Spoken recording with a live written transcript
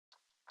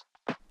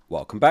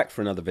Welcome back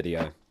for another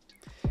video.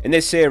 In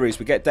this series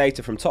we get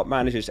data from top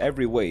managers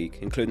every week,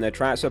 including their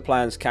transfer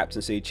plans,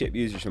 captaincy, chip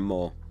usage and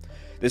more.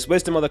 This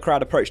wisdom of the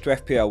crowd approach to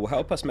FPL will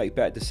help us make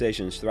better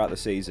decisions throughout the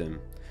season.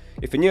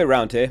 If you're new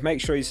around here,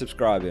 make sure you're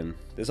subscribing.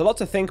 There's a lot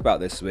to think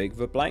about this week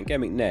with a blank game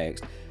week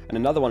next and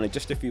another one in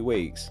just a few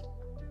weeks.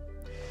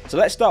 So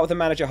let's start with the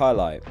manager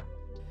highlight.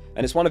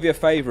 And it's one of your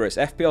favourites,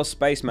 FPL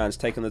Spaceman's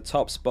taken the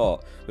top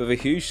spot with a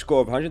huge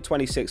score of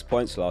 126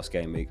 points last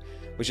game week,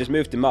 which has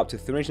moved him up to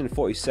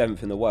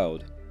 347th in the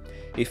world.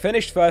 He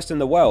finished first in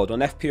the world on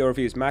FPL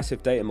Review's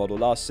massive data model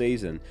last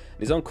season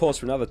and is on course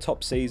for another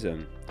top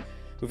season.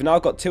 We've now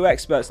got 2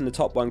 experts in the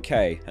top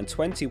 1k and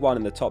 21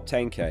 in the top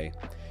 10k.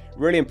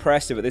 Really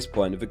impressive at this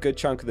point with a good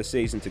chunk of the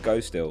season to go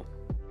still.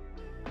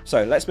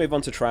 So let's move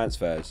on to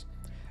transfers.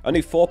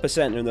 Only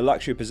 4% are in the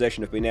luxury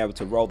position of being able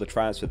to roll the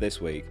transfer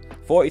this week.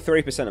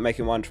 43% are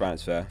making 1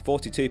 transfer,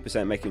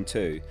 42% making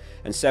 2,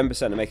 and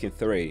 7% are making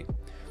 3.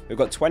 We've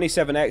got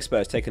 27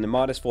 experts taking a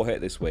 -4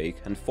 hit this week,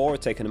 and 4 are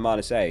taking a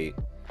 -8.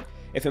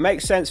 If it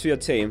makes sense for your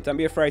team, don't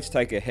be afraid to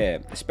take a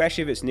hit,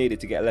 especially if it's needed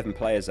to get 11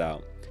 players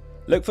out.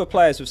 Look for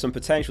players with some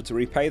potential to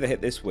repay the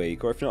hit this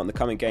week, or if not in the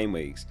coming game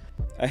weeks.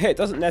 A hit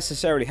doesn't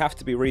necessarily have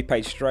to be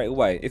repaid straight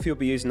away if you'll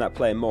be using that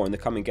player more in the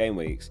coming game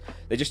weeks.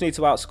 They just need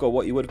to outscore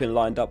what you would have been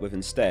lined up with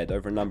instead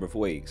over a number of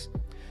weeks.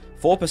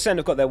 4%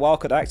 have got their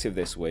wildcard active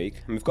this week,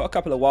 and we've got a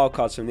couple of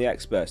wildcards from the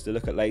experts to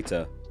look at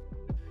later.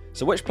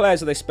 So which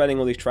players are they spending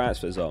all these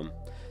transfers on?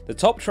 The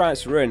top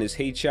transfer in is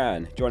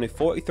He-Chan, joining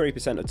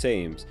 43% of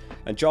teams,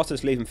 and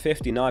Jota's leaving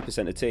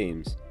 59% of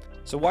teams.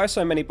 So why are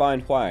so many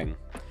buying Hwang?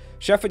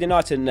 Sheffield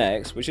United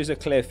next, which is a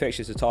clear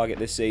fixture to target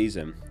this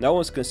season. No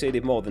one's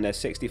conceded more than their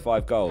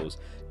 65 goals,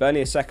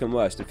 Burnley is second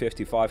worst at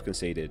 55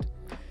 conceded.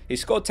 He's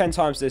scored 10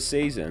 times this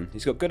season,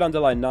 he's got good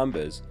underlying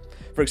numbers.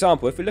 For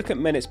example, if we look at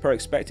minutes per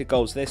expected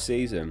goals this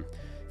season,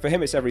 for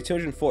him it's every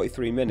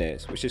 243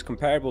 minutes, which is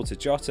comparable to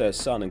Jota,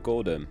 Son and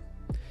Gordon.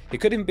 He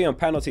could even be on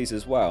penalties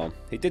as well.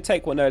 He did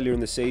take one earlier in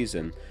the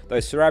season, though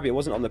Sarabia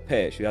wasn't on the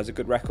pitch, who has a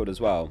good record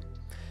as well.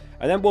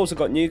 And then Wolves have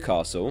got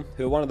Newcastle,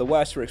 who are one of the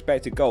worst for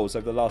expected goals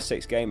over the last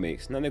 6 game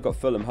weeks, and then they've got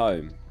Fulham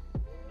home.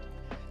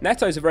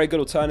 Neto's a very good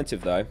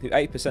alternative though, who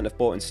 8% have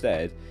bought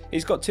instead.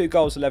 He's got 2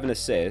 goals, 11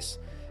 assists,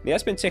 and he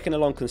has been ticking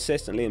along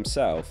consistently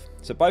himself,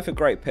 so both are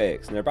great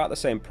picks, and they're about the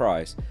same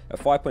price, at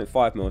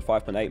 5.5ml and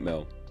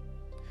 5.8ml.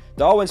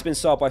 Darwin's been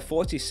sold by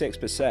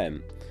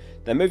 46%.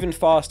 They're moving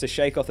fast to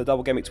shake off the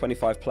double game week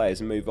 25 players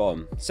and move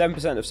on.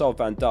 7% have sold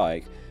Van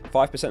Dijk,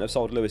 5% have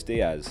sold Luis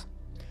Diaz.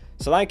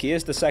 Solanke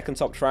is the second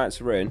top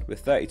transfer in,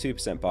 with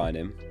 32% buying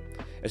him.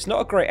 It's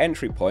not a great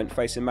entry point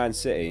facing Man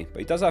City, but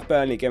he does have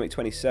Burnley game week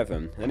 27,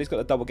 and then he's got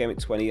the double game week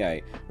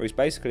 28, where he's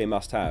basically a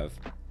must-have.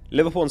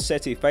 Liverpool and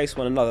City face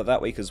one another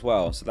that week as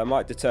well, so that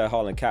might deter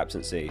Haaland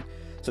captaincy.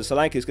 So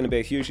Solanke is going to be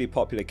a hugely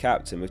popular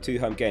captain with 2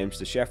 home games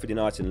to Sheffield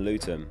United and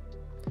Luton.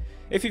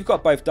 If you've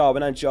got both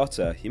Darwin and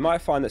Jota, you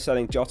might find that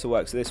selling Jota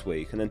works this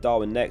week and then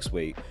Darwin next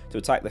week to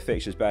attack the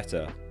fixtures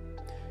better.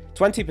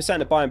 20%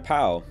 are buying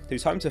Powell,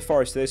 who's home to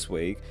Forest this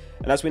week,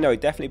 and as we know he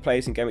definitely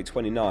plays in game week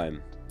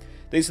 29.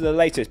 These are the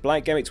latest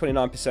blank game week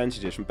 29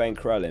 percentages from Ben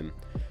Crellin.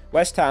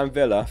 West Ham,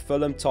 Villa,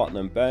 Fulham,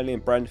 Tottenham, Burnley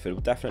and Brentford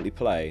will definitely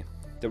play.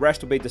 The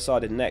rest will be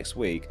decided next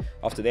week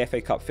after the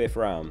FA Cup 5th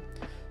round.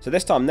 So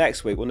this time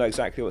next week we'll know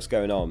exactly what's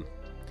going on.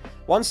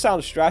 One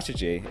sound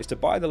strategy is to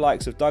buy the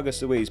likes of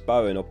Douglas Luiz,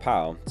 Bowen or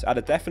Powell to add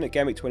a definite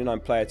game week 29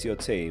 player to your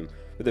team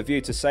with a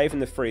view to saving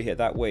the free hit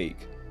that week.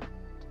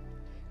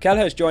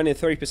 Kelleher's joining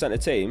 3% of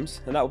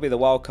teams, and that will be the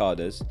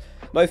wildcarders.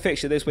 No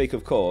fixture this week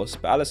of course,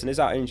 but Alisson is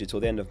out injured till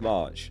the end of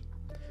March.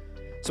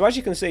 So as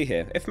you can see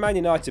here, if Man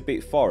United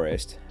beat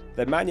Forest,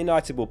 then Man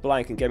United will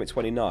blank in game week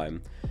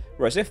 29,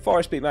 whereas if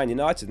Forest beat Man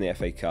United in the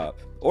FA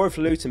Cup, or if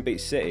Luton beat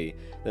City,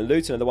 then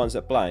Luton are the ones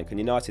that blank and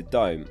United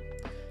don't.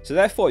 So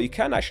therefore you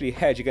can actually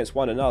hedge against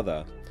one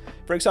another.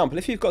 For example,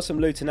 if you've got some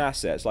Luton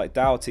assets like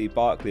Doughty,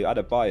 Barkley or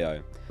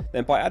Adebayo,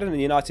 then by adding a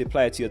United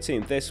player to your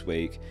team this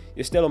week,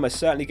 you're still almost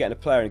certainly getting a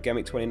player in game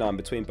week 29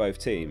 between both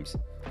teams.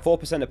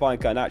 4% are buying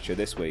Garnacho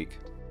this week.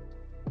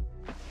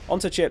 On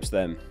to chips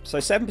then. So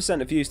 7%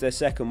 have used their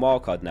second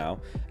wildcard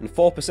now, and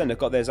 4% have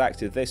got theirs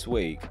active this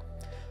week.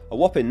 A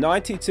whopping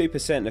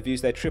 92% have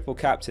used their triple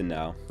captain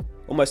now,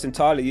 almost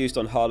entirely used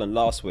on Haaland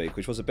last week,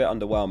 which was a bit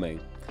underwhelming.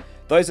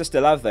 Those that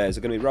still have theirs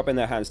are going to be rubbing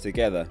their hands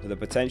together with a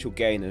potential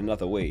gain in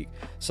another week.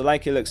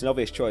 Solanke looks an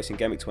obvious choice in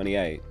game week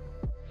 28.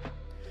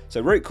 So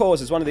Root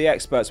Cause is one of the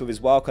experts with his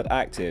wildcard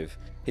active.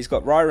 He's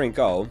got Raya in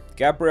goal,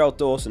 Gabriel,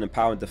 Dawson and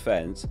Powell in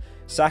defence,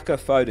 Saka,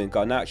 Foden,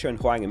 Garnacho and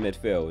Hwang in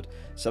midfield,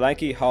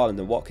 Solanke, Haaland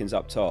and Watkins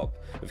up top,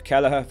 with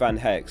Kelleher, Van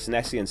Hex,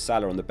 Messi and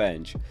Salah on the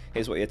bench.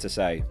 Here's what he had to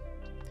say.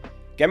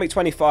 Game week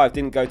 25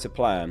 didn't go to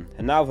plan,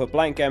 and now with a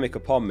blank game week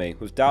upon me,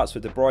 with doubts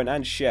for De Bruyne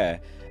and Schär,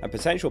 and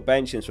potential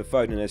benchings for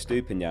Foden and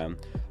Estupinian,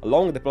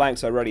 along with the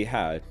blanks I already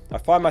had, I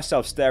find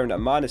myself staring at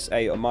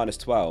 -8 or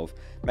 -12,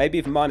 maybe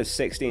even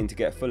 -16 to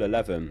get a full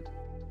 11.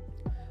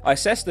 I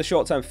assessed the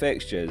short-term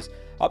fixtures,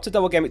 up to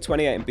double game week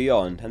 28 and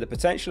beyond, and the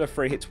potential of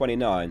free hit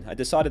 29, I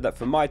decided that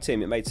for my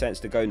team it made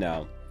sense to go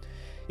now.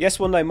 Yes,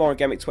 we'll know more in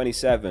Gameweek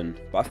 27,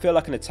 but I feel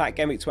like an attack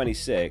Gameweek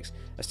 26,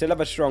 I still have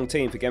a strong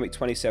team for Gameweek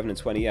 27 and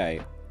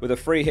 28, with a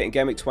free hit in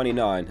Gameweek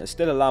 29, and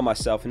still allow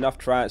myself enough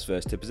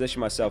transfers to position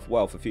myself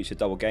well for future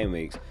double game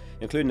weeks,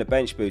 including a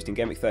bench boost in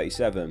Gameweek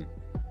 37.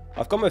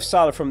 I've gone with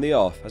Salah from the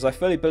off, as I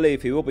fully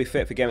believe he will be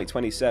fit for Gameweek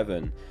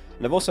 27,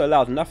 and I've also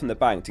allowed enough in the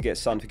bank to get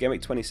Son for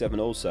Gameweek 27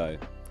 also.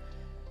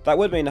 That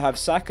would mean I have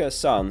Saka,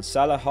 Son,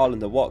 Salah,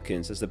 Haaland and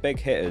Watkins as the big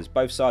hitters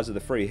both sides of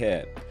the free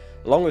hit,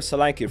 along with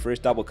Solanke for his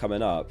double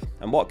coming up,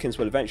 and Watkins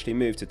will eventually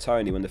move to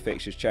Tony when the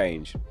fixtures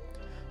change.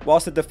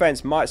 Whilst the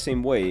defence might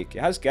seem weak,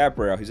 it has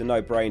Gabriel, who's a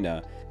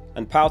no-brainer,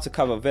 and Powell to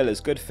cover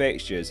Villa's good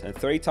fixtures and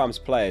 3 times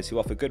players who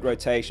offer good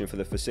rotation for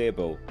the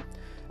foreseeable.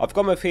 I've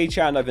gone with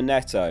He-Chan over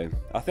Neto.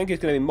 I think he's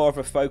going to be more of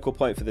a focal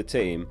point for the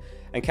team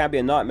and can be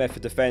a nightmare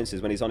for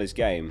defences when he's on his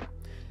game.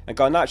 And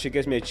Garnacho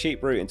gives me a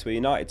cheap route into a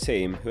United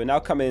team who are now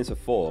coming into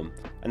form,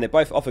 and they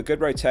both offer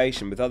good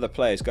rotation with other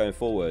players going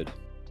forward.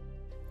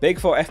 Big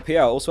 4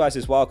 FPL also has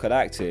his wildcard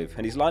active,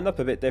 and he's lined up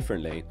a bit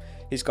differently.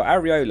 He's got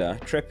Areola,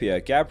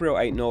 Trippier, Gabriel,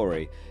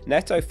 Aït-Nouri,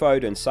 Neto,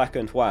 Foden, Saka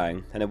and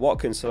Hwang, and then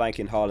Watkins, Solanke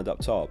and Haaland up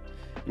top.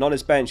 And on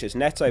his bench is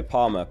Neto,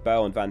 Palmer,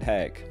 Bell and Van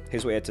Hecke.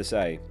 Here's what he had to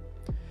say.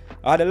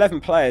 I had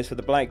 11 players for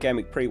the blank game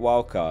week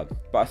pre-wildcard,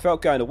 but I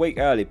felt going a week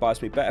early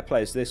buys me better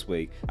players this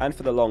week and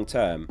for the long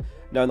term,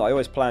 knowing that I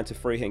always plan to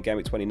free hit in game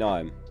week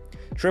 29.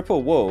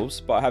 Triple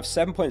Wolves, but I have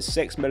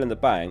 7.6 mil in the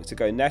bank to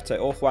go Neto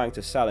or Hwang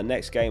to Salah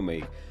next game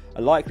week,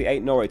 and likely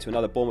Aït-Nouri to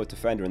another Bournemouth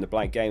defender in the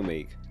blank game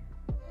week.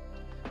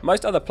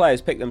 Most other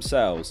players pick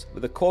themselves,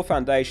 with the core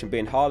foundation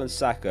being Haaland,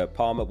 Saka,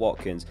 Palmer,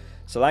 Watkins,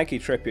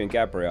 Solanke, Trippier and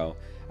Gabriel,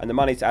 and the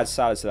money to add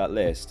Salah to that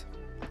list.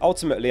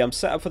 Ultimately, I'm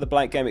set up for the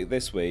blank game week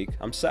this week,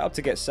 I'm set up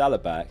to get Salah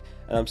back,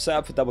 and I'm set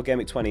up for double game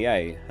week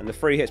 28, and the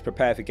free hits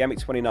prepared for game week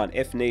 29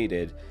 if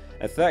needed,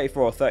 and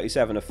 34 or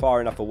 37 are far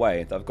enough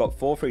away that I've got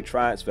 4 free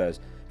transfers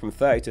from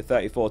 30 to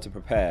 34 to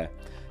prepare.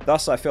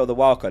 Thus I feel the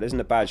wildcard isn't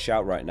a bad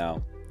shout right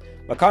now.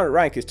 My current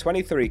rank is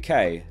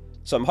 23k,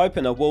 so I'm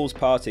hoping a Wolves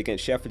party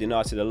against Sheffield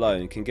United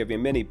alone can give me a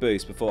mini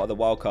boost before other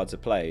wildcards are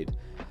played.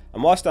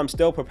 And whilst I'm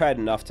still prepared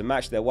enough to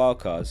match their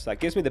wildcards, that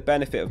gives me the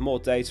benefit of more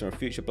data on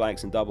future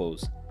blanks and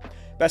doubles.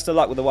 Best of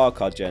luck with the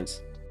wildcard,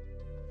 gents.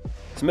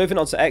 So moving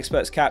on to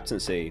experts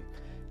captaincy.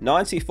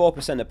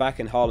 94% are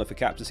backing Haaland for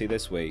captaincy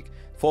this week,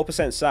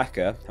 4%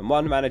 Saka, and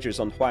 1 manager is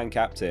on Hwang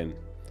captain.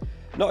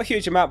 Not a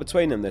huge amount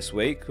between them this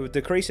week, with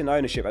decreasing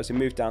ownership as we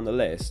move down the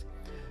list.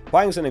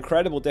 Hwang's an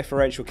incredible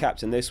differential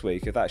captain this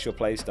week if that's your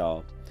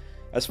playstyle.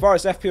 As far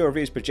as FPL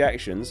Review's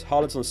projections,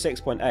 Haaland's on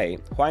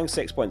 6.8, Hwang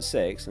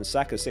 6.6 and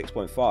Saka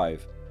 6.5.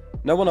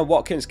 No one on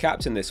Watkins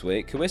captain this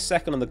week, who is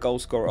second on the goal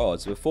scorer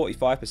odds with a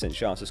 45%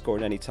 chance of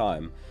scoring any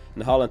time,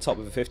 and Haaland top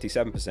with a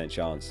 57%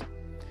 chance.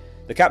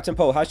 The captain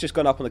poll has just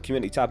gone up on the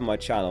community tab on my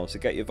channel, so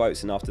get your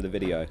votes in after the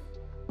video.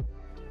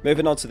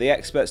 Moving on to the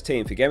experts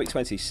team for Game Week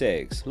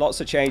 26,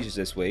 lots of changes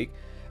this week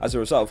as a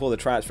result of all the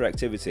transfer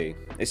activity.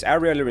 It's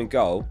Areola in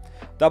goal,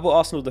 double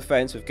Arsenal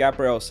defence with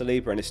Gabriel,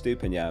 Saliba and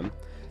Estupiñán.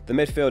 The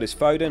midfield is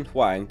Foden,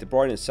 Hwang, De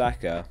Bruyne and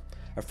Saka.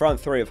 A front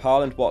 3 of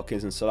Haaland,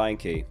 Watkins and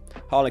Solanke.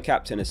 Haaland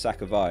captain and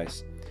Saka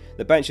vice.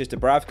 The bench is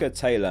Dubravka,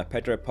 Taylor,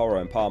 Pedro Porro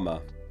and Palmer.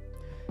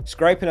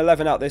 Scraping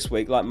 11 out this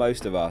week like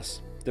most of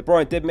us. De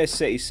Bruyne did miss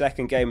City's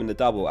second game in the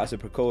double as a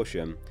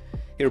precaution.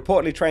 He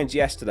reportedly trained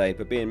yesterday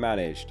but being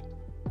managed.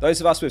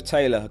 Those of us with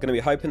Taylor are going to be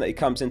hoping that he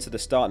comes into the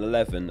starting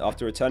 11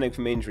 after returning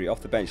from injury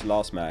off the bench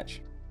last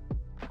match.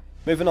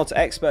 Moving on to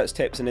experts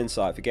tips and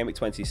insight for Game Week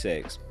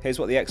 26. Here's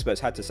what the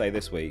experts had to say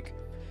this week.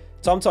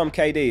 TomTom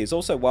KD is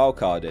also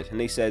wildcarded,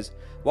 and he says,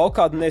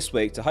 wildcarding this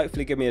week to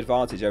hopefully give me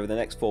advantage over the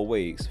next 4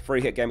 weeks,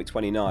 free hit Game Week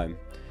 29.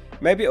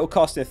 Maybe it'll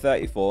cost in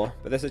 34,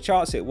 but there's a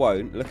chance it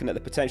won't, looking at the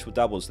potential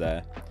doubles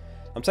there.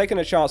 I'm taking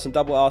a chance on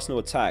double Arsenal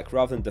attack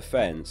rather than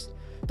defence.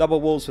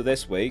 Double Wolves for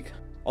this week.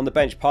 On the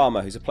bench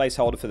Palmer, who's a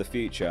placeholder for the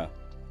future.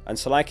 And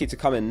Solanke to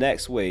come in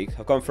next week.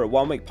 I've gone for a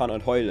 1-week punt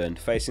on Højlund,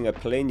 facing a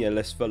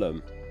Palhinha-less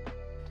Fulham.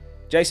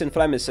 Jason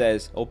Fleming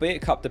says,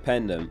 albeit cup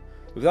dependent,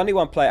 with only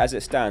 1 player as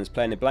it stands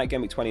playing in blank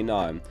Game Week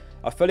 29,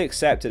 I fully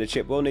accepted a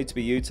chip will need to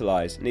be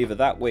utilised in either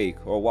that week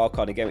or a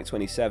wildcard in Game Week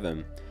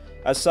 27.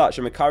 As such,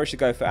 I'm encouraged to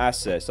go for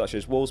assets such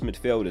as Wolves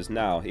midfielders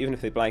now, even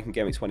if they blank in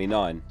Game Week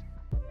 29.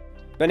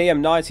 Benny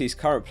M90's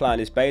current plan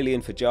is Bailey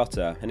in for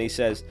Jota, and he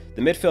says,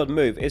 the midfield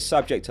move is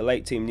subject to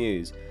late team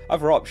news.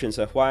 Other options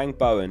are Hwang,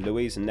 Bowen,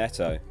 Luiz and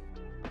Neto.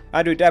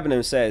 Andrew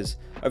Debenham says,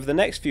 over the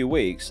next few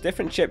weeks,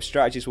 different chip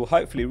strategies will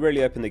hopefully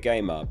really open the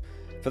game up.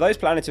 For those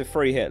planning to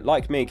free hit,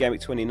 like me in Game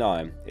Week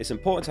 29, it's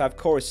important to have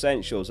core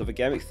essentials of a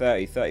Game Week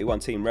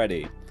 30-31 team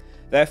ready.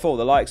 Therefore,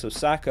 the likes of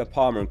Saka,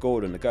 Palmer and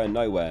Gordon are going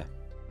nowhere.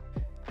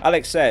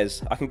 Alex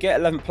says, I can get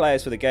 11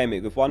 players for the game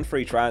week with 1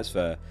 free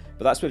transfer,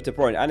 but that's with De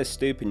Bruyne and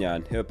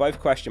Estupiñán, who are both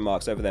question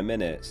marks over their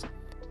minutes.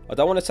 I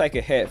don't want to take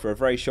a hit for a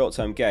very short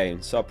term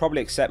game, so I'll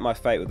probably accept my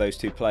fate with those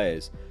 2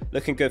 players.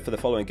 Looking good for the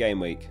following game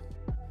week.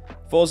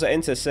 Forza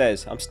Inter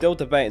says, I'm still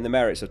debating the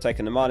merits of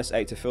taking a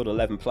 -8 to field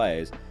 11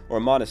 players, or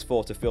a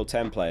 -4 to field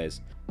 10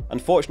 players.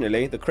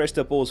 Unfortunately, the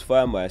Crystal Balls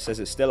firmware says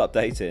it's still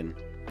updating.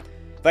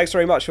 Thanks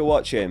very much for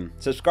watching.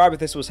 Subscribe if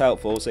this was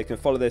helpful so you can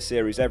follow this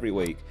series every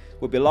week.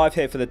 We'll be live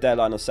here for the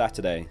deadline on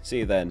Saturday. See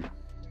you then.